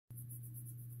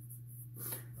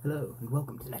Hello and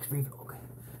welcome to the next ReeVlog.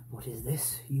 What is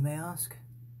this, you may ask?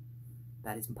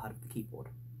 That isn't part of the keyboard,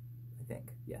 I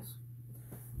think, yes.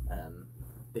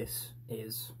 This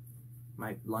is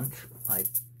my lunch. I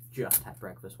just had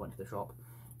breakfast, went to the shop,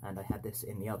 and I had this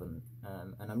in the oven.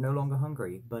 And I'm no longer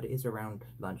hungry, but it is around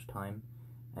lunchtime.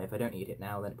 If I don't eat it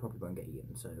now, then it probably won't get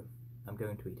eaten, so I'm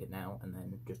going to eat it now and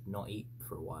then just not eat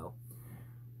for a while.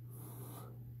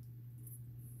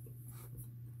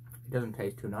 It doesn't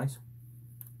taste too nice,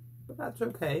 but that's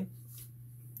okay.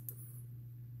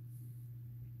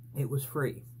 It was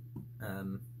free,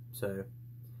 so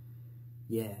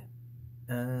yeah.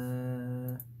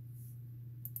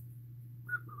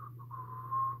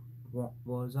 What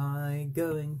was I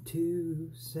going to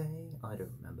say? I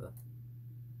don't remember.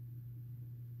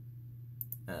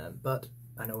 But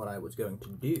I know what I was going to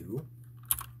do.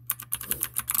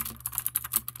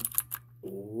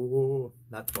 Oh,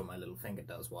 that's what my little finger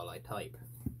does while I type.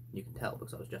 You can tell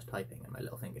because I was just typing and my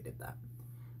little finger did that.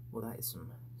 Well, that is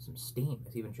some steam.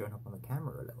 It's even showing up on the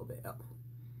camera a little bit up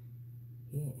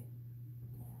here.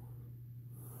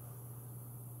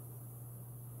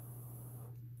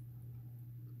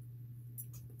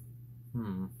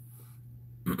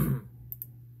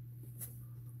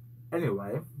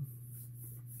 Anyway,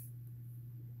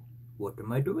 what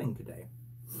am I doing today?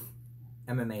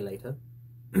 MMA later.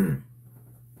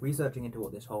 Researching into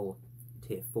what this whole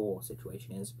tier 4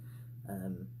 situation is,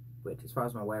 which as far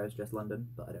as I'm aware is just London,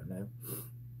 but I don't know.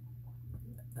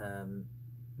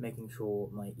 Making sure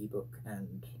my ebook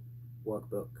and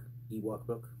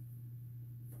e-workbook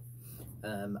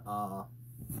are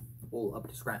all up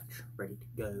to scratch, ready to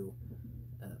go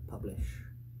publish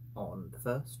on the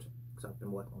 1st, because I've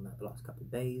been working on that the last couple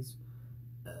of days.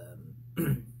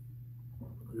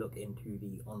 Look into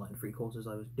the online free courses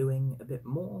I was doing a bit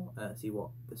more, see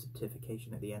what the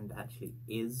certification at the end actually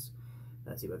is,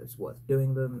 see whether it's worth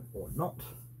doing them or not,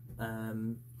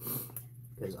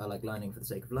 because I like learning for the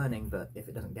sake of learning, but if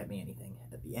it doesn't get me anything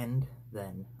at the end,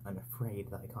 then I'm afraid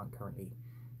that I can't currently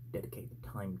dedicate the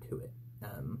time to it.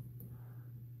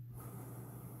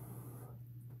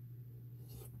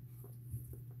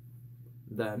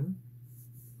 Then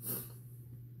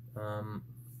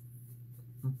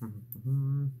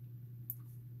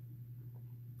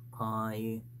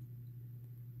I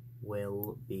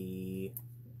will be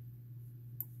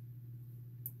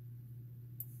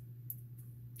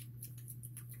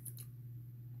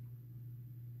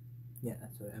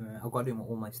so I've got to do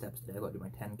all my steps today. I've got to do my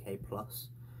 10k plus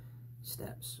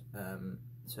steps,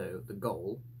 so the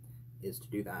goal is to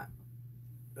do that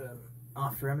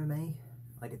after MMA.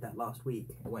 I did that last week,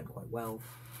 it went quite well.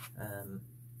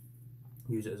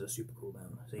 Use it as a super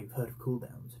cooldown. So you've heard of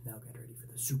cooldowns, now get ready for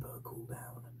the super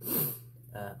cooldown.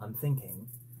 I'm thinking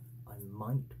I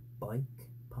might bike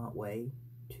part way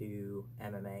to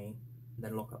MMA,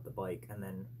 then lock up the bike and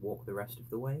then walk the rest of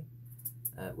the way,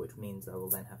 which means I will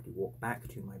then have to walk back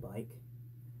to my bike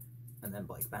and then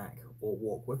bike back, or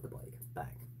walk with the bike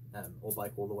back, or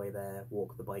bike all the way there,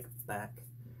 walk the bike back,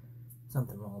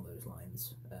 something along those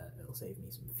lines. It'll save me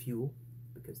some fuel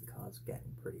because the car's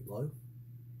getting pretty low.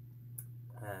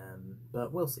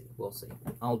 But we'll see.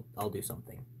 I'll do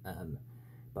something.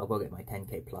 But I'll go get my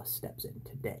 10k plus steps in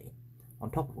today. On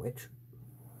top of which,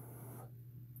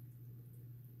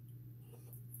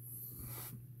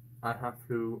 I have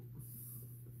to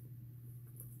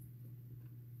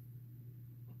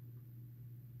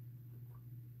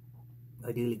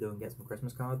ideally go and get some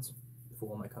Christmas cards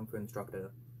for my Kung Fu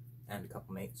instructor and a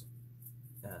couple mates,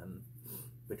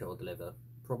 which I will deliver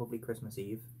probably Christmas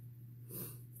Eve.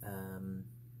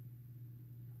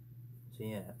 So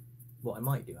yeah, what I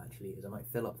might do actually is I might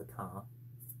fill up the car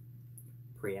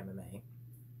pre-MMA,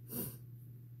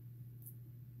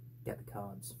 get the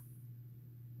cards,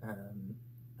 and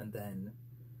then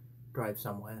drive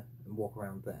somewhere and walk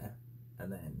around there,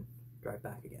 and then drive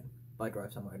back again. By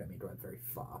drive somewhere I don't mean drive very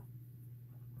far,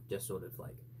 just sort of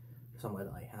like somewhere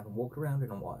that I haven't walked around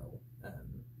in a while,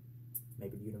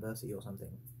 maybe the university or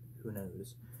something, who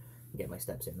knows, and get my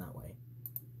steps in that way.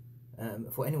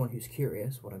 For anyone who's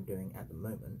curious, what I'm doing at the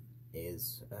moment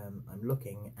is I'm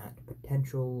looking at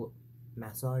potential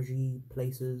massage-y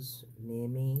places near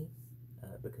me,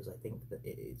 because I think that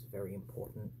it is very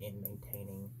important in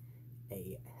maintaining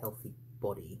a healthy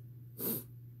body.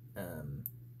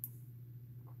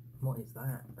 What is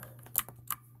that?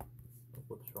 Oh,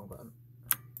 whoops, wrong button.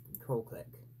 Control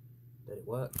click. Did it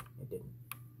work? It didn't.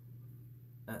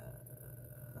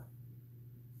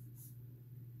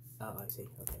 Oh, I see.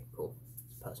 Okay, cool.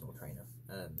 It's a personal trainer.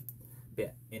 But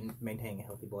yeah, in maintaining a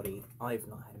healthy body, I've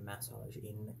not had a massage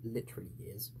in literally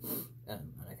years,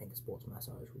 and I think a sports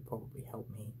massage would probably help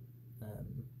me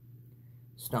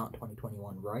start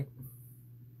 2021 right.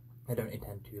 I don't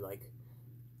intend to like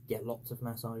get lots of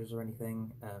massages or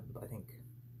anything, but I think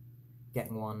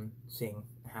getting one, seeing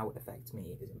how it affects me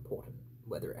is important,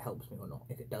 whether it helps me or not.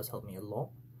 If it does help me a lot,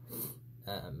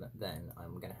 then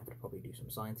I'm going to have to probably do some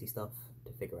sciencey stuff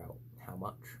to figure out how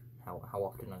much, how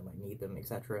often I might need them,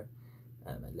 etc.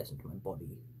 And listen to my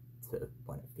body to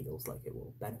when it feels like it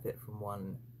will benefit from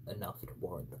one enough to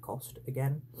warrant the cost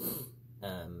again.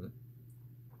 And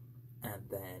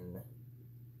then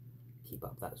keep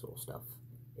up that sort of stuff.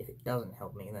 If it doesn't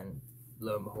help me, then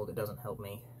lo and behold, it doesn't help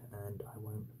me, and I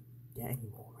won't get any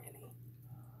more,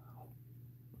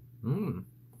 really.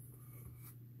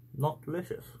 Not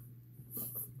delicious.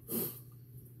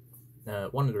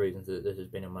 One of the reasons that this has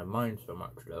been in my mind so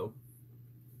much, though,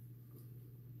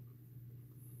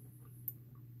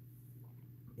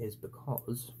 is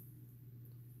because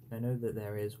I know that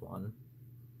there is one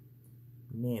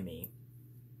near me.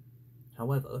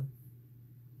 However,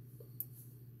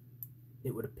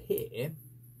 it would appear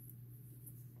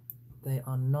they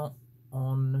are not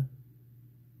on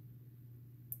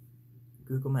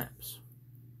Google Maps.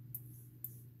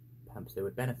 Perhaps they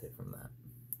would benefit from that.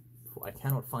 I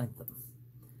cannot find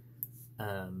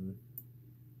them.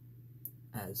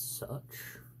 As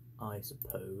such, I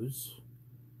suppose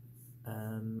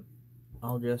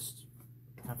I'll just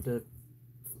have to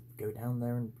go down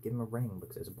there and give them a ring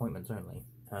because it's appointments only.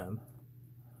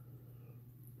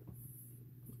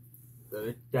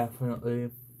 It's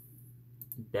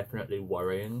definitely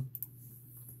worrying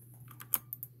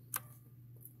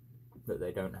that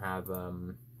they don't have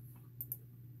an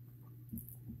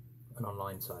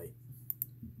online site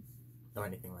or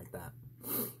anything like that.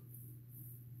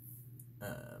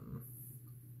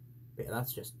 But yeah,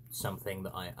 that's just something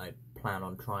that I plan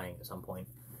on trying at some point.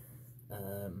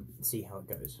 See how it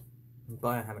goes.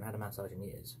 But I haven't had a massage in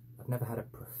years. I've never had a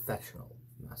professional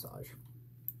massage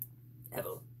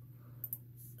ever.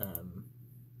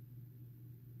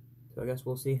 So I guess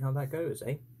we'll see how that goes,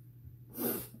 eh?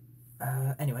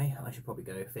 Anyway, I should probably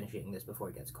go finish eating this before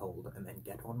it gets cold and then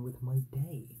get on with my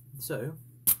day. So,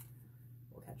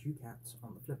 we'll catch you cats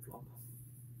on the flip-flop.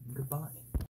 Goodbye.